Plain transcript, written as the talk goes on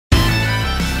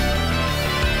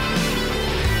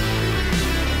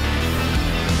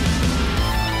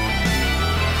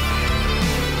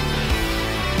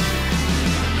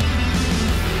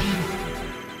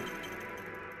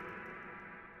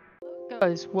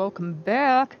Guys, welcome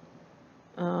back.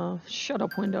 Shut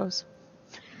up, Windows.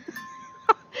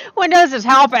 Windows is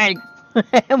helping!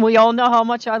 And we all know how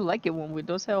much I like it when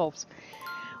Windows helps.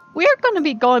 We're going to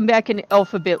be going back in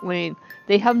Alphabet Lane.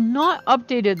 They have not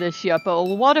updated this yet, but a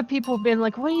lot of people have been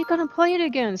like, when are you going to play it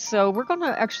again? So we're going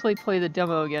to actually play the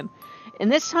demo again.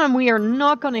 And this time we are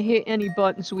not going to hit any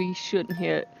buttons we shouldn't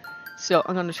hit. So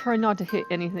I'm going to try not to hit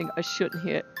anything I shouldn't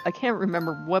hit. I can't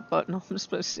remember what button I'm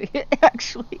supposed to hit,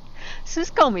 actually. So this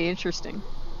is going to be interesting.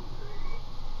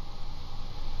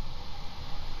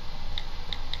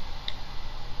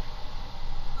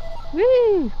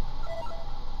 Woo!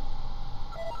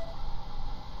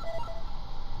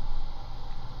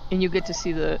 And you get to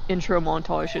see the intro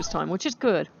montage this time, which is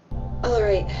good.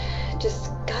 Alright,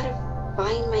 just gotta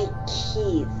find my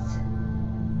keys.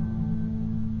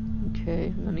 Okay,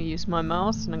 I'm gonna use my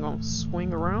mouse and I'm gonna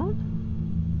swing around.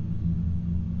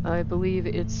 I believe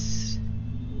it's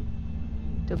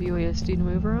WASD to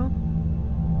move around.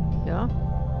 Yeah.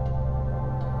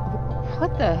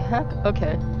 What the heck?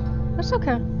 Okay. That's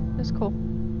okay. That's cool.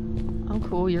 I'm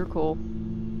cool, you're cool.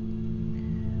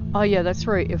 Oh yeah, that's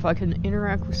right. If I can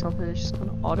interact with something, it's just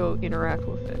gonna auto-interact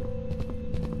with it.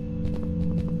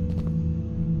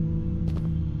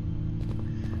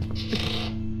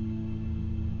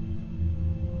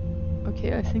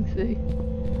 Okay, I think the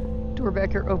door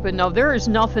back here open. Now there is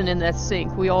nothing in that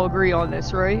sink. We all agree on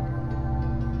this, right?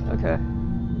 Okay.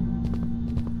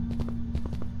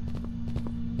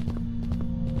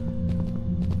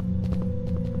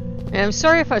 And I'm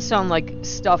sorry if I sound like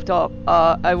stuffed up.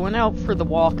 I went out for the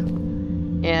walk,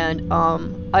 and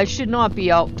I should not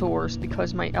be outdoors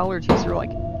because my allergies are like...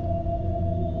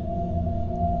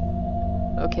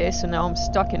 Okay, so now I'm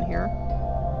stuck in here.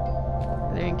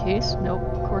 Are they in case? Nope,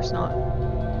 of course not.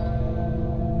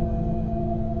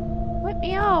 Let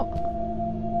me out!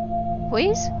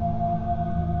 Please?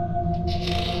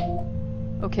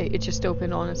 Okay, it just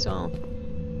opened on its own.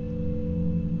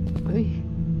 Oy.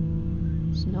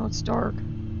 So now it's dark.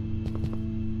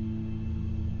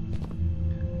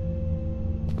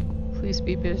 Please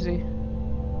be busy.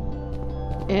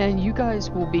 And you guys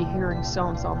will be hearing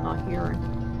sounds I'm not hearing.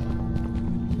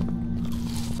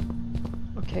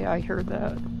 Okay, I heard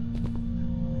that.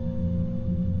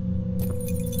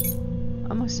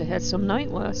 I must have had some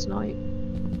night last night.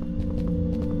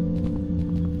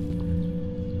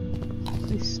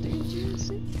 Please stay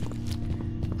busy.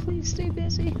 Please stay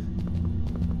busy.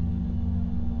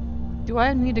 Do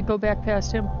I need to go back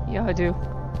past him? Yeah, I do.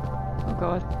 Oh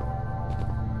god.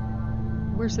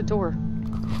 Where's the door?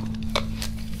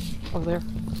 Oh, there.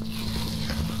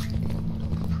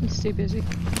 Please stay busy.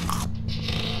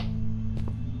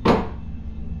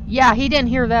 Yeah, he didn't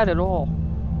hear that at all.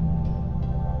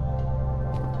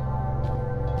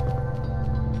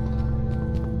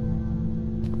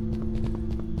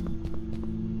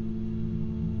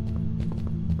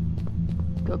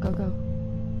 Go, go, go.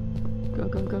 Go,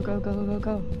 go, go, go, go, go,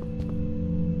 go.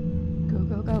 Go,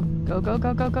 go, go. Go, go,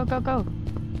 go, go, go, go, go.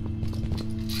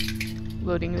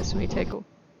 Loading this may take a...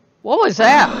 What was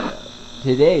that?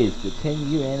 Today is the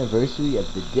 10-year anniversary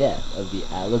of the death of the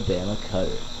Alabama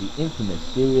Cutter, the infamous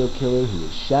serial killer who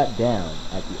was shot down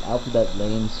at the Alphabet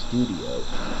Lane studio.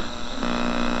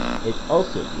 It's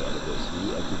also the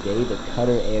anniversary of the day the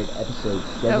Cutter aired episode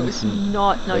 17. That was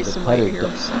not nice in my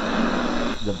ears.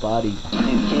 The body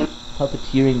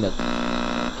puppeteering the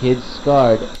kids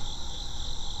scarred.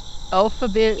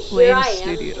 Alphabet Lane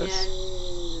Studios.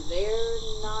 And they're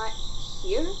not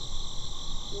here?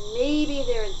 Maybe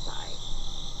they're inside.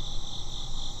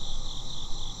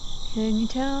 Can you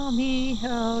tell me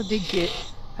how to get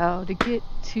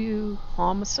to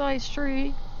Homicide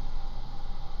Street?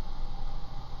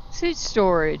 Seat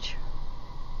storage.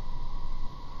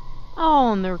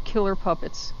 Oh, and they're killer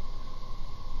puppets.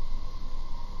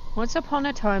 Once upon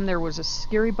a time, there was a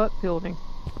scary butt building.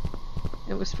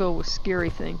 It was filled with scary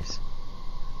things.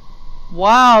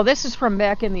 Wow, this is from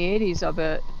back in the 80s, I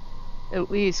bet. At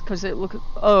least, because it looked...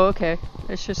 Oh, okay.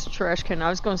 It's just a trash can. I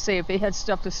was going to say, if they had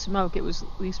stuff to smoke, it was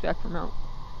at least back from out.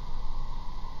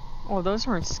 Oh, those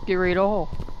aren't scary at all.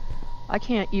 I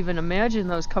can't even imagine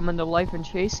those coming to life and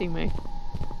chasing me.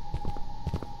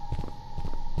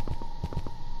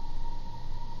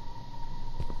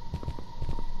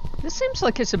 This seems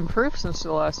like it's improved since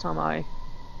the last time I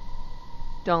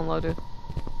downloaded.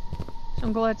 So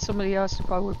I'm glad somebody asked if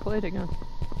I would play it again.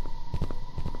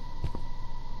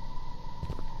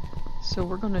 So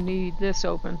we're going to need this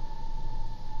open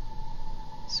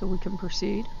so we can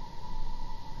proceed.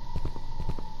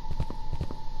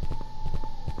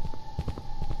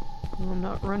 I'm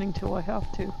not running till I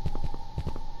have to.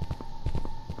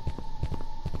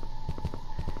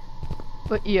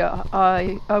 But yeah,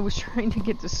 I was trying to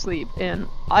get to sleep, and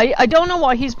I don't know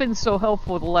why he's been so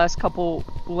helpful the last couple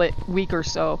week or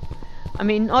so. I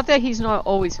mean, not that he's not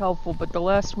always helpful, but the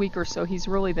last week or so he's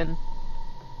really been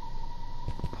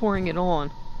pouring it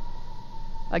on.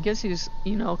 I guess he's,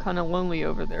 you know, kind of lonely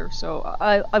over there, so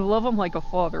I love him like a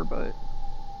father, but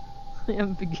I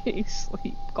am beginning to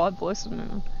sleep. God bless him,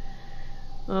 man.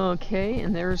 Okay,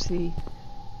 and there's the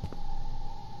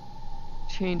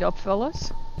chained up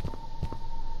fellas.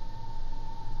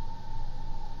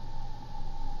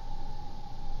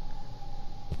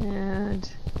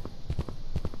 And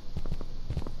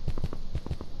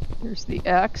here's the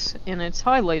X, and it's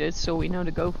highlighted so we know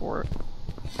to go for it,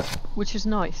 which is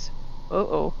nice.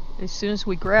 Uh-oh, as soon as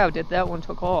we grabbed it, that one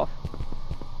took off.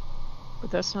 But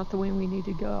that's not the way we need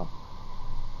to go.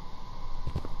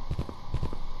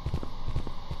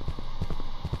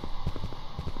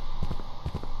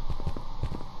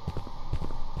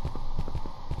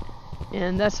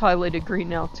 And that's highlighted green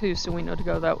now too, so we know to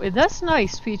go that way. That's a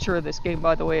nice feature of this game,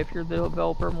 by the way, if you're the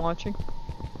developer and watching.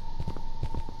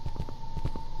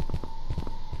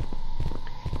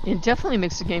 It definitely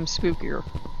makes the game spookier.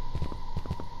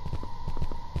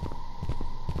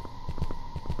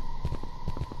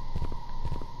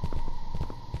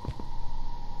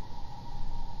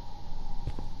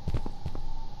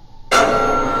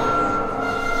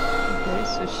 Okay,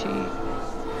 so she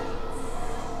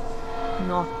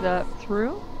knocked that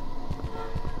through.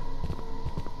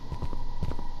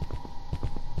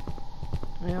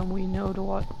 And we know to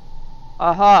what?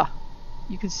 Aha!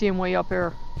 You can see him way up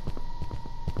there.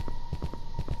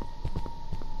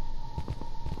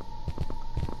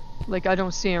 Like, I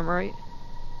don't see him, right?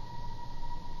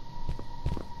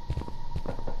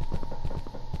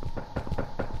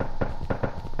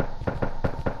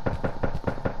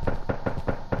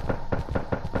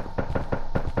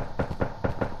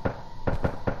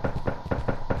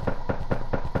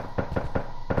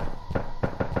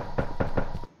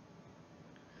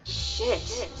 Shit.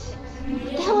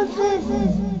 What the hell is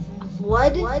this? A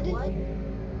flood?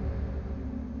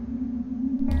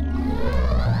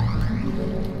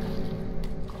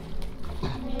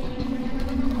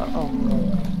 Uh-oh.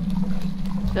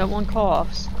 That one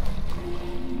coughs.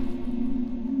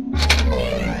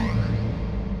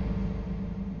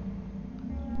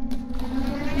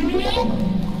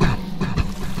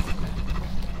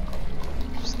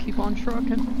 Just keep on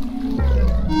trucking.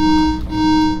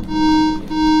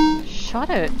 Shut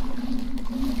it.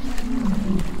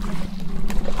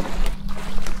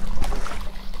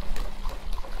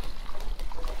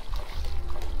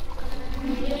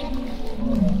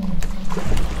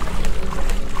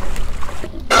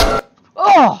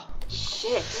 Oh!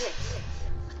 Shit.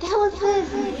 What the hell is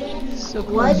this? So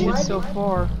close yet so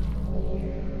far.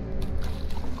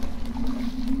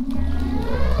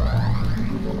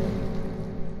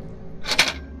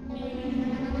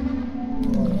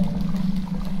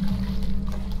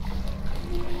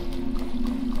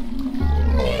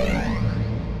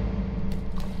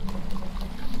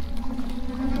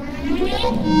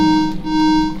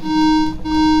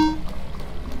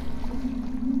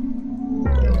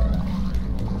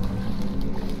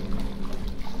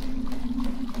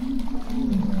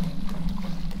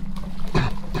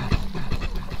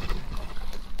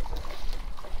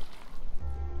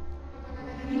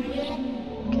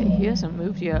 He hasn't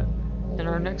moved yet, and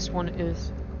our next one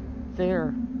is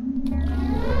there.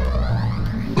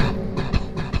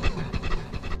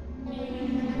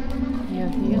 Yeah,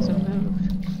 he hasn't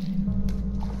moved.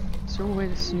 Is there a way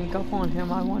to sneak up on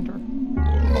him, I wonder?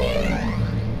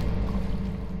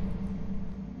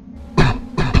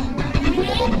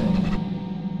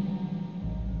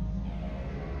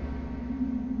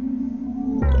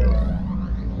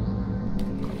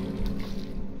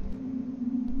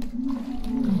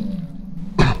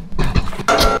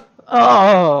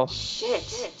 Oh!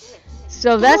 Shit.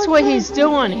 So that's what he's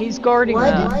doing. He's guarding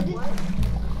that.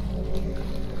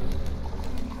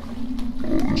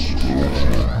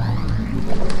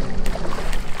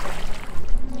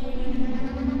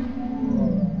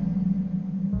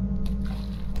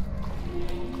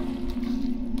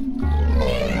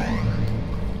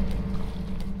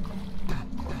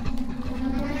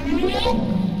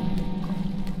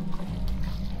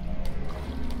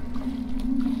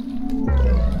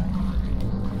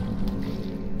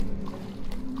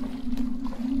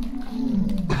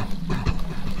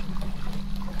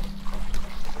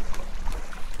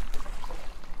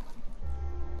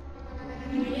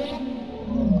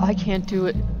 I can't do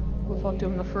it without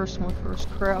doing the first one first.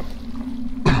 Crap.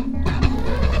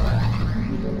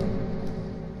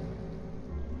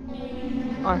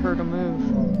 I heard a move.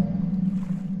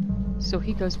 So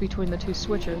he goes between the two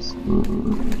switches.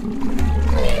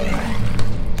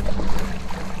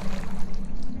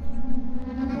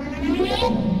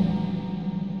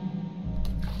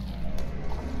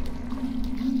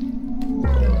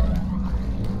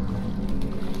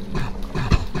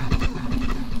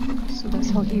 So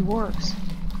that's how he works.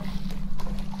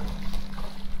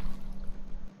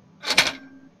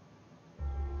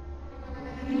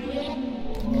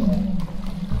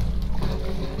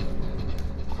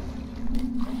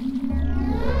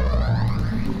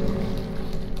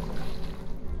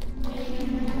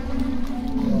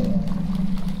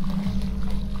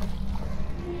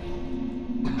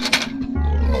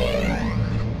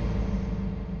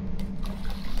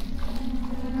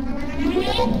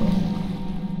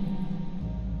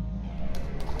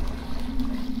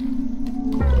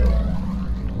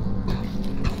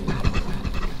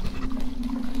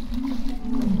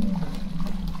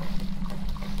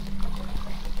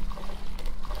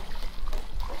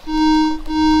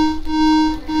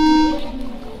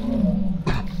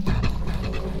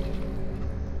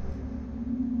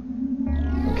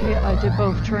 I did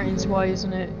both trains, why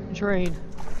isn't it drain?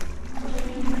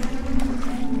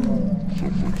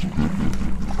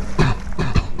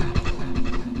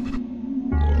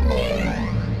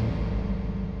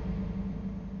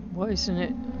 Why isn't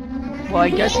it? Well, I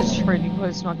guess it's training, but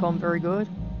it's not going very good.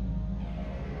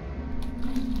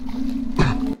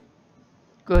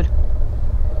 Good.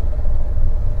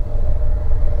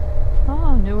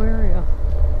 Oh, new area.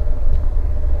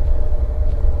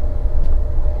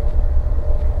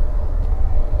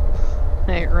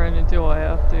 I ain't running until I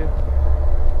have to.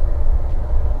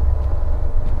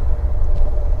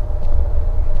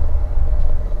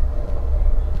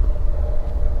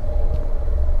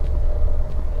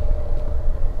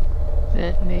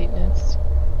 Vent maintenance.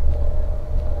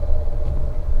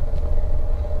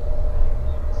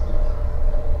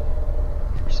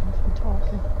 Hear something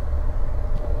talking.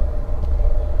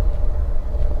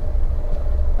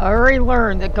 I already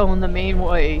learned that going the main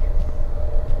way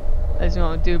is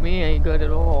gonna do me any good at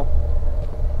all.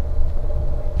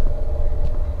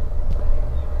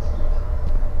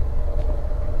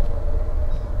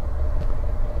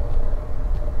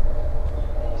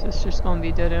 Is this just gonna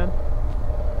be dead end?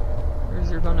 Or is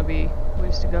there gonna be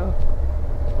ways to go?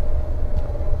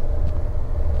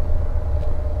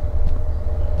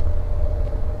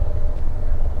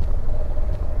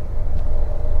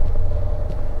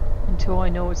 Until I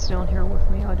know what's down here with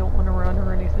me, I don't want to run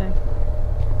or anything.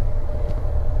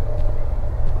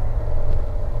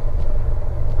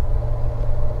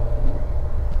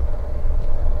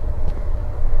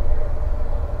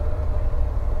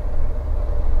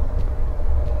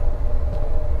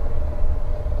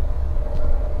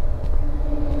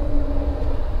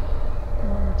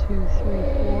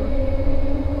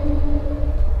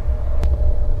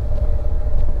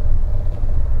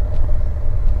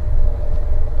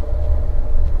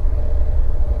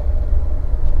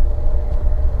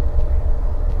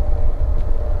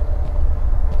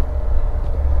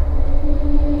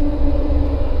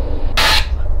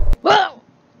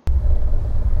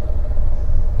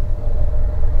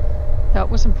 That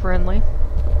wasn't friendly.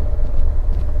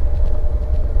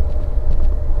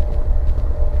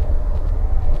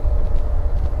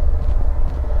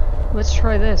 Let's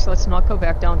try this. Let's not go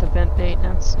back down to vent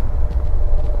maintenance.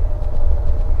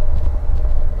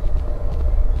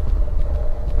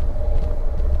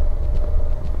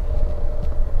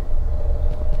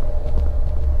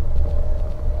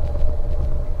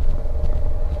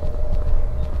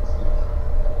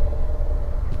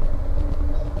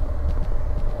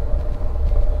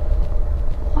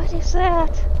 What is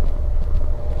that?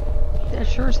 That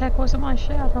sure as heck wasn't my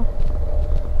shadow.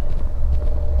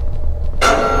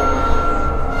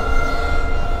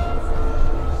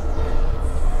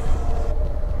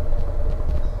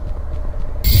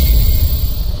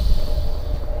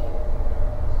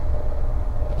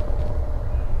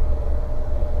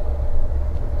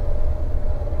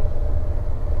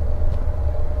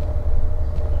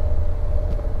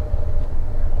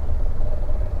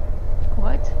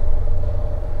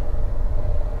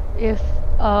 If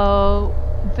a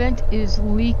vent is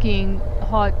leaking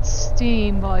hot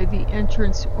steam by the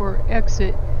entrance or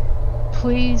exit,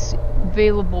 please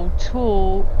available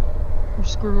tool or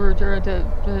screwdriver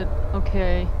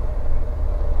okay.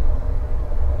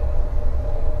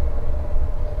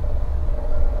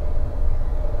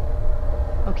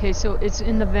 Okay, so it's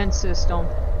in the vent system,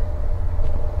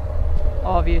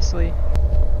 obviously.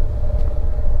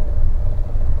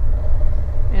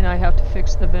 And I have to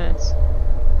fix the vents.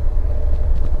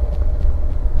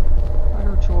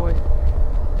 Joy.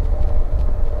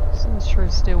 So let's try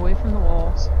to stay away from the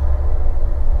walls.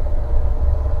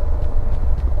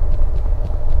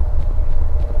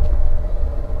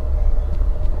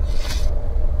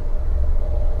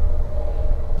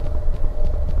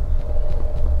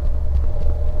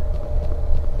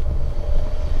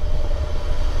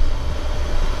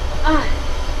 Ah,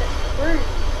 that's burning.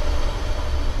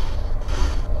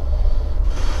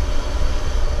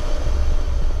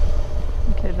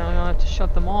 Okay, now I have to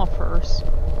shut them off first.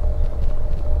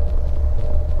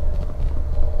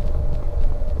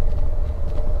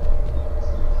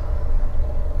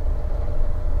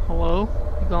 Hello?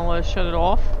 You gonna let us shut it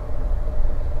off?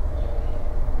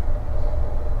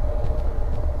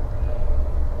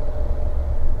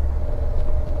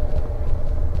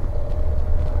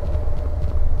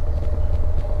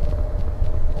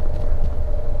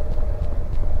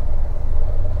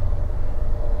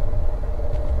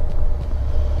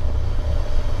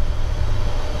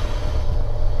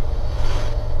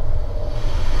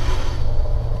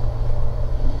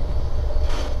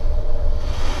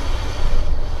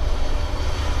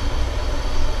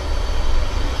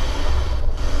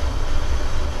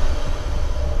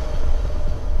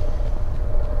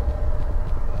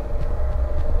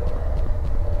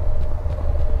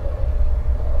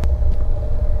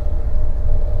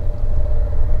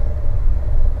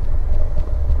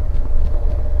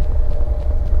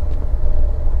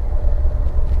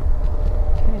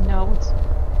 Okay, now let's...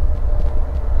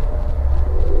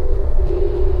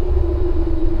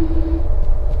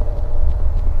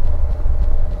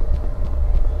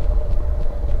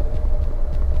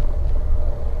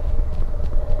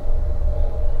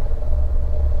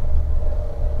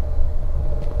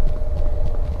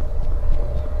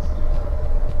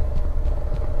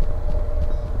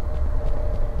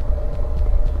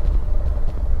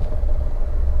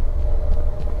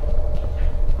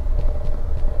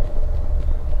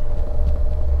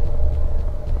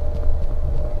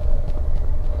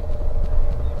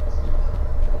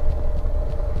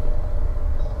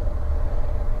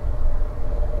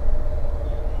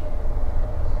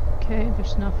 Okay,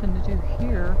 there's nothing to do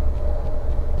here.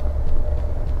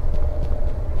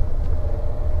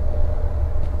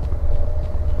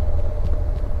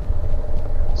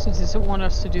 So does it want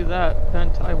us to do that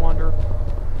vent, I wonder?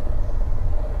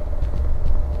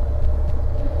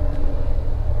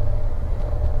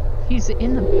 He's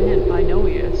in the vent, I know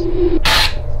he is.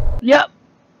 Yep!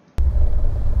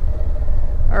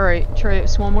 Alright, try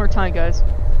this one more time, guys.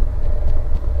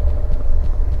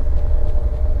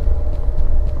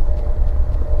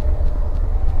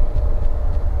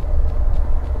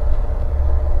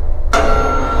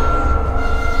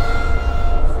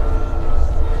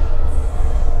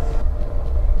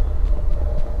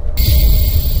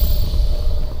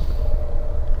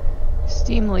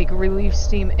 Steam leak, relieve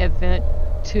steam at vent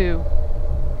 2.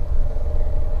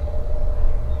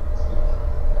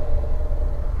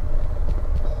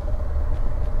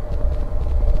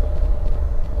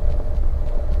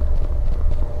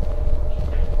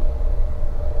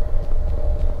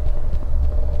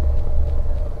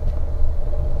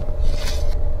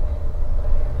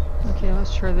 Okay,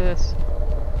 let's try this.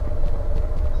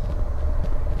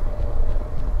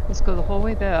 Let's go the whole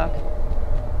way back.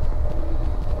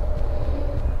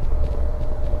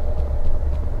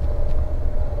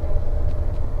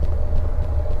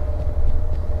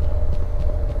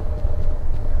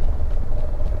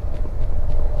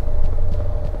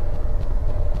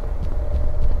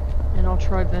 And I'll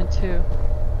try vent 2.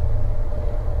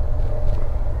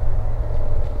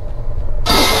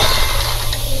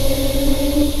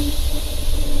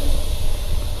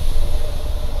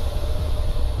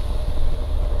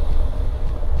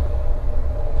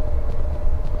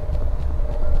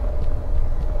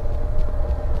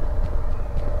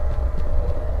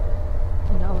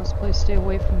 Stay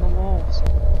away from the walls.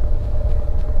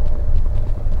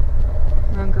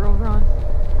 Run, girl, run.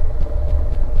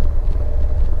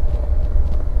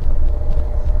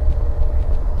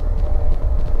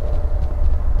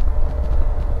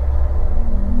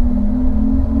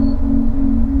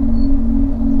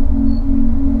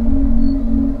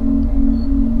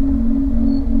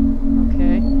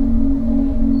 Okay.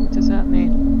 What does that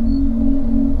mean?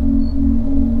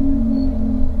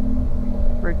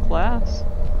 Break glass?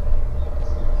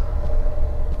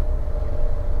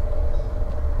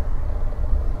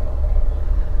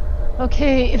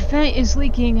 Okay, if vent is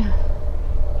leaking.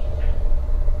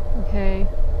 Okay.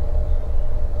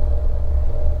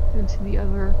 Into the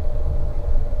other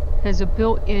has a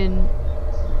built-in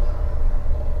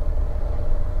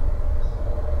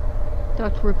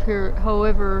duct repair.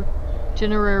 However,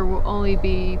 generator will only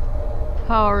be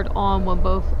powered on when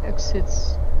both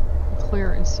exits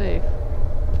clear and safe.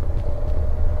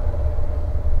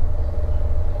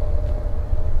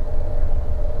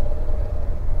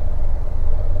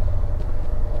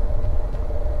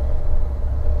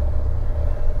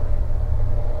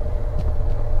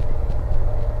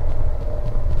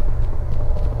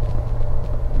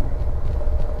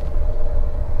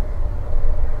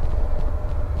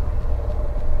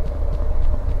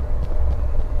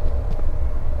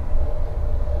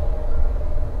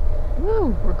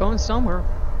 Woo, we're going somewhere.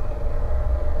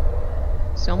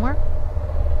 Somewhere?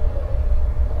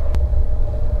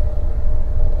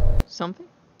 Something?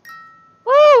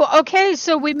 Woo! Okay,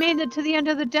 so we made it to the end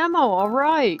of the demo. All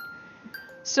right.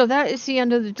 So that is the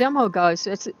end of the demo, guys.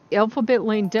 It's Alphabet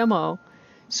Lane demo.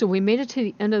 So we made it to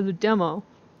the end of the demo.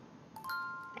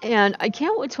 And I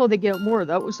can't wait till they get more.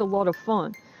 That was a lot of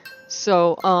fun.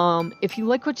 So, if you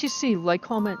like what you see, like,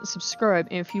 comment, and subscribe.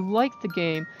 And if you like the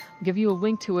game, I'll give you a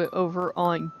link to it over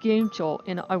on Game Jolt.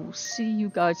 And I will see you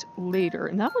guys later.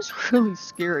 And that was really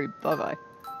scary. Bye-bye.